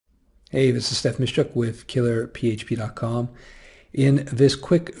Hey, this is Stefan Mischook with KillerPHP.com. In this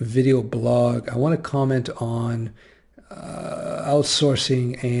quick video blog, I want to comment on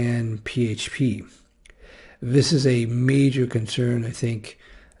outsourcing and PHP. This is a major concern I think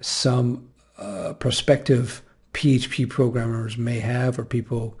some prospective PHP programmers may have, or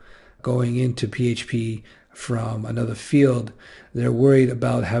people going into PHP from another field. They're worried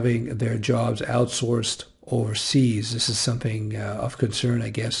about having their jobs outsourced overseas. This is something of concern, I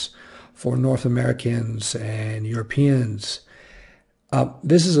guess, for North Americans and Europeans.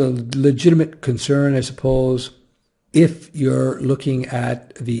 This is a legitimate concern, I suppose, if you're looking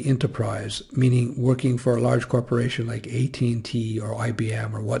at the enterprise, meaning working for a large corporation like AT&T or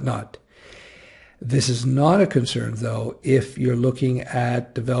IBM or whatnot. This is not a concern, though, if you're looking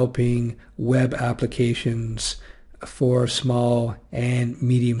at developing web applications for small and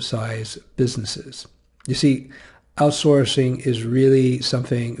medium-sized businesses. You see, outsourcing is really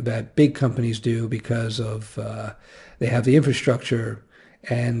something that big companies do because of they have the infrastructure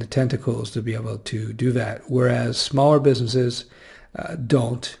and the tentacles to be able to do that, whereas smaller businesses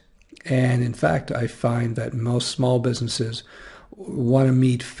don't. And in fact, I find that most small businesses want to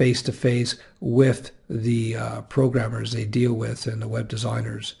meet face-to-face with the programmers they deal with and the web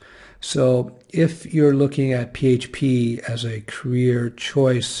designers. So if you're looking at PHP as a career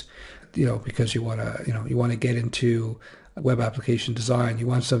choice, because you want to get into web application design, you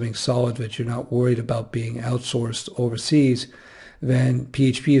want something solid that you're not worried about being outsourced overseas, then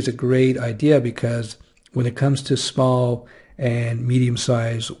PHP is a great idea, because when it comes to small and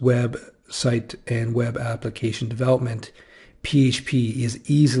medium-sized website and web application development, PHP is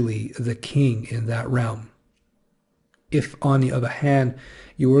easily the king in that realm. If, on the other hand,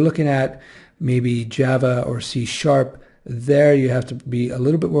 you were looking at maybe Java or C#, there you have to be a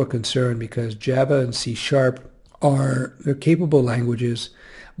little bit more concerned, because Java and C# they're capable languages,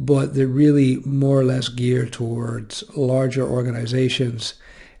 but they're really more or less geared towards larger organizations.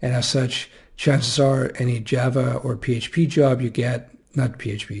 And as such, chances are any Java or PHP job you get, not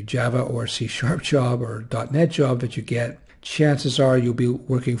PHP, Java or C# job or .NET job that you get, chances are you'll be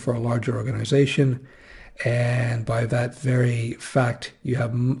working for a larger organization. And by that very fact, you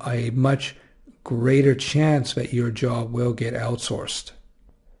have a much greater chance that your job will get outsourced.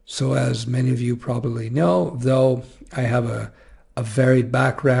 So as many of you probably know, though I have a varied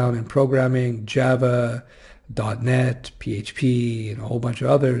background in programming, Java, .NET, PHP, and a whole bunch of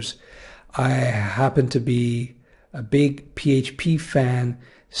others, I happen to be a big PHP fan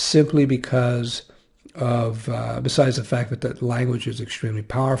simply because of, besides the fact that the language is extremely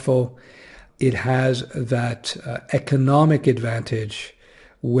powerful, it has that economic advantage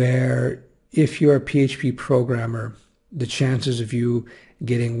where if you're a PHP programmer, the chances of you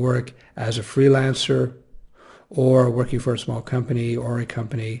getting work as a freelancer or working for a small company or a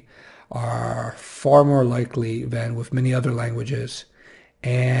company are far more likely than with many other languages.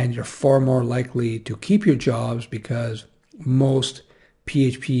 And you're far more likely to keep your jobs, because most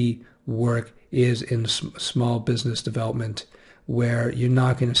PHP work is in small business development, where you're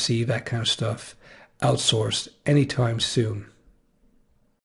not going to see that kind of stuff outsourced anytime soon.